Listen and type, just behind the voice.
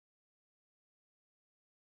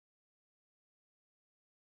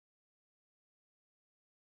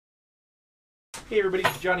Hey everybody,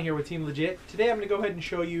 Johnny here with Team Legit. Today I'm going to go ahead and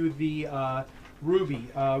show you the Ruby.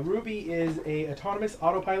 Ruby is a autonomous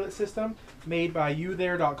autopilot system made by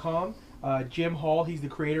youthere.com. Jim Hall, he's the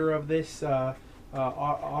creator of this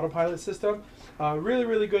autopilot system.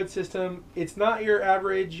 Really good system. It's not your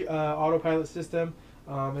average autopilot system.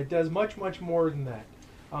 It does much more than that.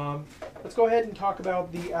 Let's go ahead and talk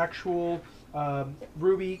about the actual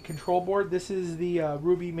Ruby control board. This is the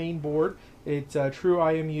Ruby main board. It's true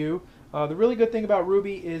IMU. The really good thing about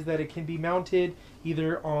Ruby is that it can be mounted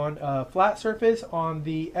either on a flat surface on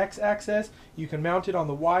the x-axis, you can mount it on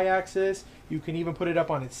the y-axis, you can even put it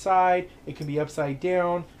up on its side, it can be upside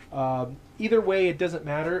down. Either way, it doesn't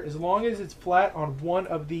matter as long as it's flat on one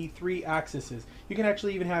of the three axes. You can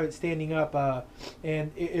actually even have it standing up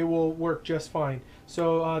and it will work just fine.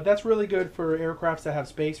 So that's really good for aircrafts that have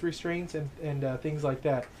space restraints and things like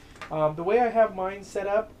that. The way I have mine set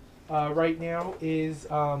up right now is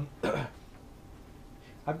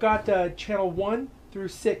I've got channel 1 through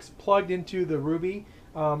 6 plugged into the Ruby.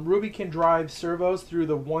 Ruby can drive servos through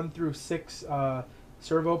the 1 through 6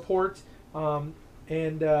 servo ports, but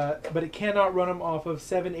it cannot run them off of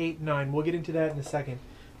 7, 8, 9. We'll get into that in a second.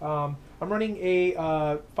 I'm running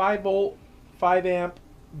a 5 volt, 5 amp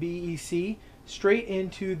BEC straight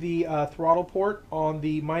into the throttle port on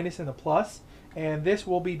the minus and the plus. And this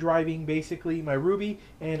will be driving basically my Ruby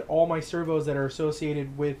and all my servos that are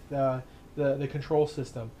associated with the control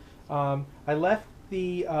system. I left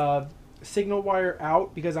the signal wire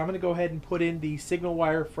out because I'm going to go ahead and put in the signal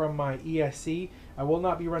wire from my ESC. I will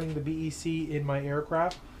not be running the BEC in my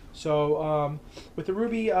aircraft. So with the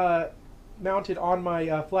Ruby mounted on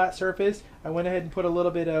my flat surface, I went ahead and put a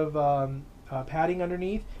little bit of padding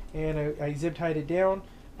underneath, and I zip tied it down.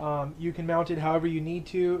 You can mount it however you need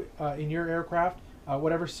to in your aircraft,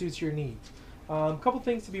 whatever suits your needs. A couple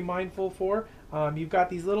things to be mindful for. You've got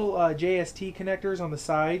these little JST connectors on the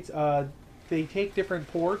sides. They take different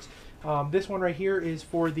ports. This one right here is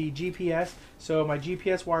for the GPS, so my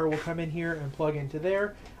GPS wire will come in here and plug into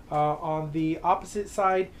there. On the opposite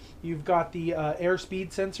side, you've got the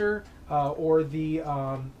Airspeed Sensor or the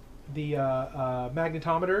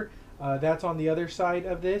magnetometer. That's on the other side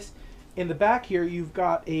of this. In the back here, you've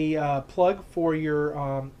got a plug for your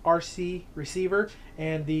RC receiver,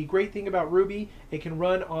 and the great thing about Ruby, it can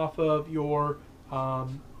run off of your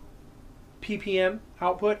PPM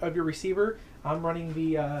output of your receiver. I'm running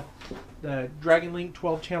the Dragon Link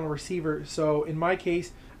 12-channel receiver, so in my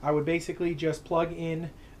case, I would basically just plug in,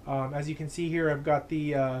 as you can see here, I've got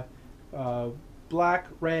the black,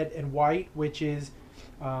 red, and white, which is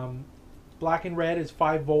black and red is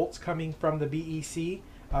 5 volts coming from the BEC.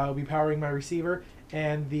 Will be powering my receiver,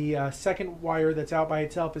 and the second wire that's out by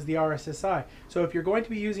itself is the RSSI. So if you're going to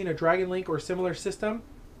be using a Dragon Link or similar system,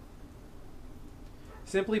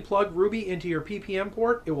 simply plug Ruby into your PPM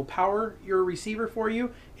port. It will power your receiver for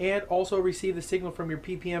you and also receive the signal from your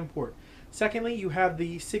PPM port. Secondly, you have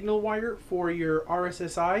the signal wire for your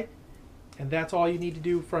RSSI, and that's all you need to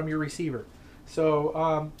do from your receiver.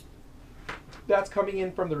 So that's coming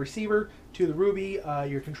in from the receiver to the Ruby,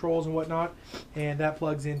 your controls and whatnot, and that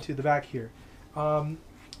plugs into the back here.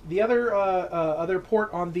 The other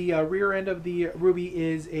port on the rear end of the Ruby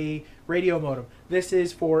is a radio modem. This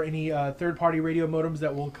is for any third-party radio modems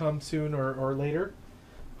that will come soon or later.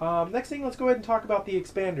 Next thing, let's go ahead and talk about the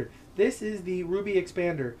expander. This is the Ruby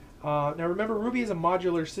expander. Now remember, Ruby is a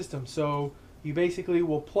modular system, so you basically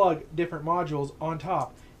will plug different modules on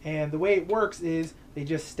top. And the way it works is they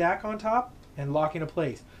just stack on top and lock into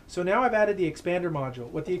place. So now I've added the expander module.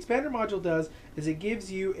 What the expander module does is it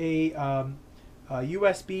gives you a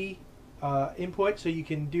USB input, so you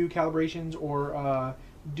can do calibrations or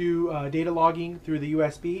do data logging through the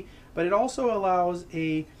USB, but it also allows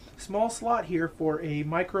a small slot here for a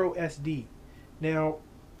micro SD. Now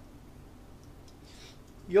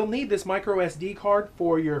you'll need this micro SD card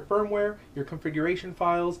for your firmware, your configuration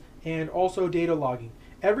files, and also data logging.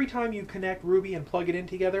 Every time you connect Ruby and plug it in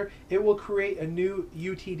together, it will create a new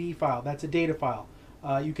UTD file. That's a data file.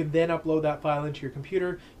 You can then upload that file into your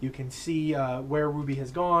computer. You can see where Ruby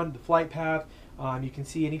has gone, the flight path. You can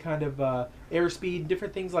see any kind of airspeed,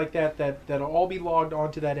 different things like that that'll all be logged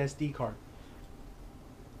onto that SD card.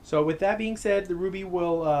 So with that being said, the Ruby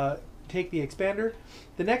will take the expander.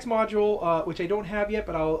 The next module, which I don't have yet,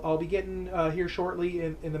 but I'll be getting here shortly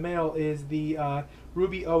in the mail, is the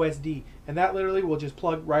Ruby OSD, and that literally will just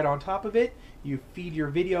plug right on top of it. You feed your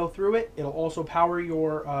video through it. It'll also power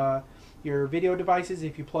your video devices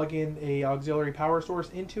if you plug in a auxiliary power source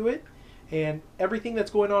into it, and everything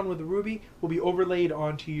that's going on with the Ruby will be overlaid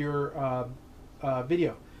onto your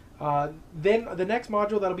video. Then the next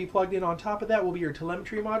module that'll be plugged in on top of that will be your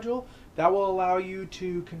telemetry module. That will allow you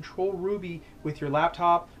to control Ruby with your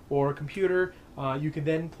laptop or computer. You can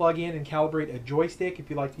then plug in and calibrate a joystick if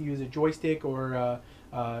you like to use a joystick or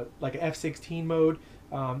like a F16 mode.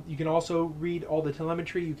 You can also read all the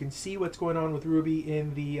telemetry. You can see what's going on with Ruby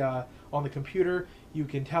in the on the computer. You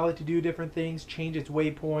can tell it to do different things, change its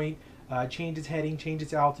waypoint, change its heading, change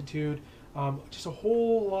its altitude. Just a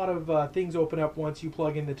whole lot of things open up once you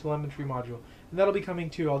plug in the telemetry module. And that'll be coming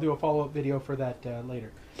too. I'll do a follow-up video for that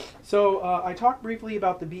later. So I talked briefly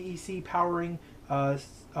about the BEC powering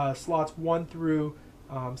slots 1 through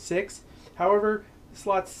 6. However,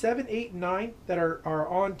 slots 7, 8, and 9 that are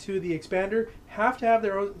onto the expander have to have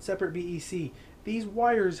their own separate BEC. These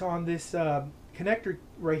wires on this connector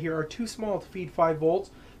right here are too small to feed 5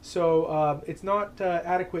 volts. So it's not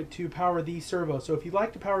adequate to power these servos. So if you'd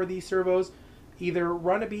like to power these servos, either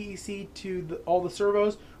run a BEC to all the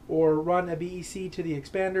servos or run a BEC to the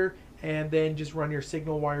expander and then just run your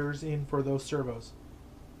signal wires in for those servos.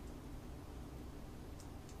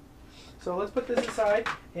 So let's put this aside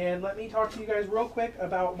and let me talk to you guys real quick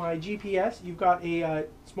about my GPS. You've got a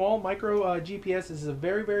small micro GPS. This is a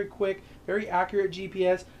very, very quick, very accurate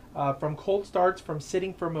GPS. From cold starts, from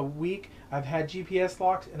sitting from a week, I've had GPS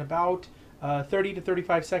locks in about 30 to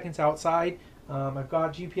 35 seconds outside. I've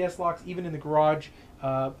got GPS locks even in the garage.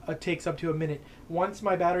 It takes up to a minute. Once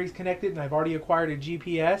my battery's connected and I've already acquired a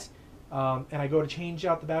GPS, and I go to change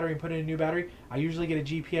out the battery and put in a new battery, I usually get a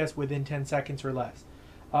GPS within 10 seconds or less.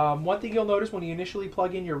 One thing you'll notice when you initially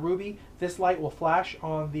plug in your Ruby, this light will flash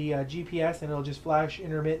on the GPS and it'll just flash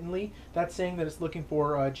intermittently. That's saying that it's looking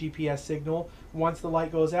for a GPS signal. Once the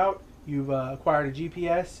light goes out, you've acquired a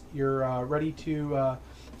GPS, you're ready to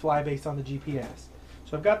fly based on the GPS.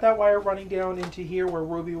 So I've got that wire running down into here where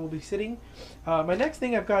Ruby will be sitting. My next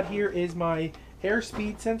thing I've got here is my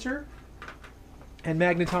airspeed sensor and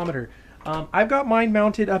magnetometer. I've got mine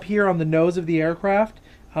mounted up here on the nose of the aircraft.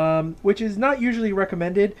 Which is not usually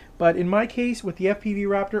recommended, but in my case with the FPV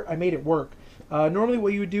Raptor, I made it work. Normally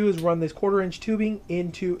what you would do is run this 1/4" tubing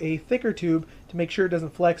into a thicker tube to make sure it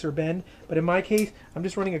doesn't flex or bend, but in my case, I'm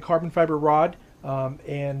just running a carbon fiber rod,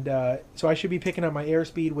 so I should be picking up my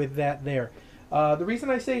airspeed with that there. The reason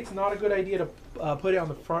I say it's not a good idea to put it on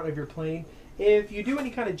the front of your plane, if you do any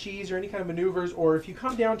kind of G's or any kind of maneuvers, or if you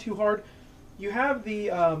come down too hard, you have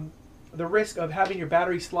the risk of having your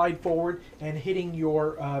battery slide forward and hitting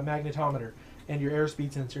your magnetometer and your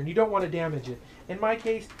airspeed sensor, and you don't want to damage it. In my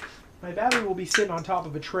case, my battery will be sitting on top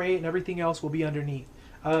of a tray and everything else will be underneath.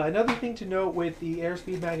 Another thing to note with the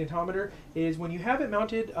airspeed magnetometer is when you have it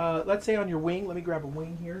mounted, let's say on your wing, let me grab a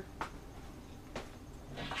wing here.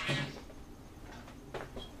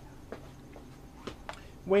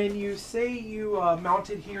 When you say you mount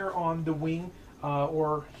it here on the wing,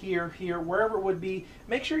 or here, wherever it would be,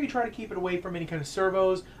 make sure you try to keep it away from any kind of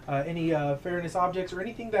servos, any Fairness objects, or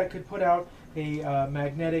anything that could put out a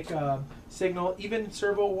magnetic signal. Even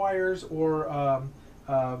servo wires or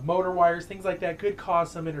motor wires, things like that could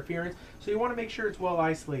cause some interference. So you want to make sure it's well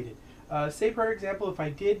isolated. Say for example, if I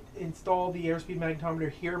did install the airspeed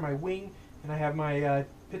magnetometer here in my wing, and I have my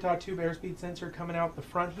pitot tube airspeed sensor coming out the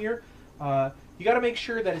front here, you got to make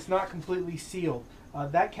sure that it's not completely sealed.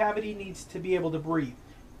 That cavity needs to be able to breathe.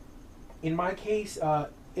 In my case,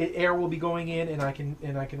 air will be going in, and I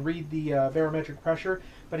can read the barometric pressure.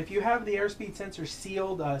 But if you have the airspeed sensor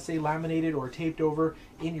sealed, say laminated or taped over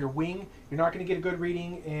in your wing, you're not going to get a good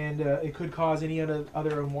reading, and it could cause any other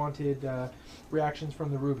unwanted reactions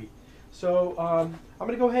from the Ruby. So I'm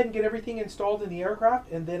going to go ahead and get everything installed in the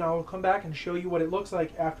aircraft, and then I'll come back and show you what it looks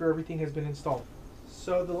like after everything has been installed.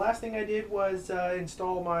 So the last thing I did was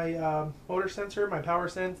install my motor sensor, my power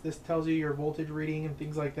sense. This tells you your voltage reading and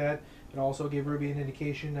things like that. It also gave Ruby an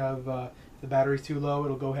indication of if the battery's too low,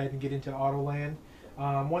 it'll go ahead and get into auto land.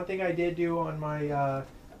 One thing I did do on my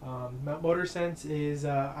motor sense is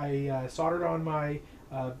I soldered on my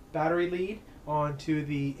battery lead onto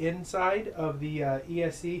the inside of the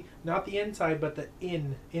ESC, not the inside, but the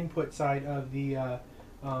input side of the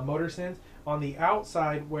motor sense. On the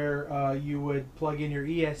outside where you would plug in your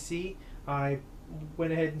ESC, I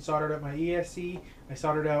went ahead and soldered up my ESC. I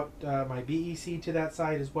soldered out my BEC to that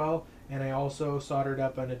side as well, and I also soldered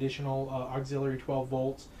up an additional auxiliary 12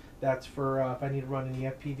 volts. That's for if I need to run any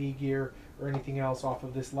FPV gear or anything else off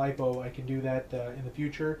of this LiPo, I can do that in the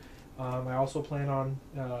future. I also plan on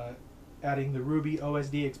adding the Ruby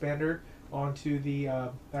OSD expander onto the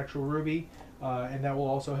actual Ruby, and that will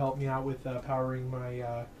also help me out with powering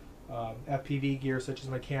my FPV gear, such as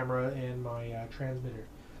my camera and my transmitter.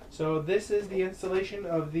 So this is the installation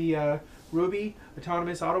of the Ruby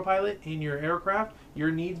Autonomous Autopilot in your aircraft.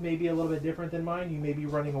 Your needs may be a little bit different than mine. You may be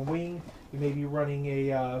running a wing, you may be running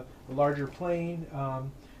a larger plane,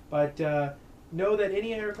 but know that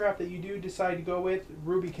any aircraft that you do decide to go with,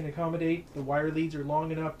 Ruby can accommodate. The wire leads are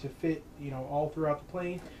long enough to fit, all throughout the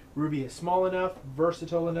plane. Ruby is small enough,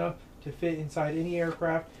 versatile enough to fit inside any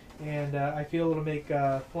aircraft, and I feel it'll make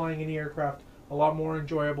flying any aircraft a lot more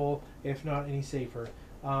enjoyable, if not any safer.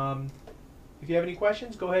 If you have any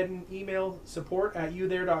questions, go ahead and email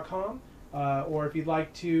support@youthere.com, or if you'd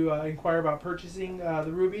like to inquire about purchasing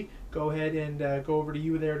the Ruby, go ahead and go over to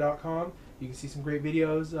youthere.com. You can see some great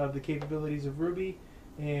videos of the capabilities of Ruby,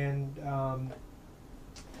 and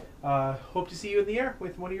hope to see you in the air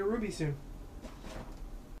with one of your Rubies soon.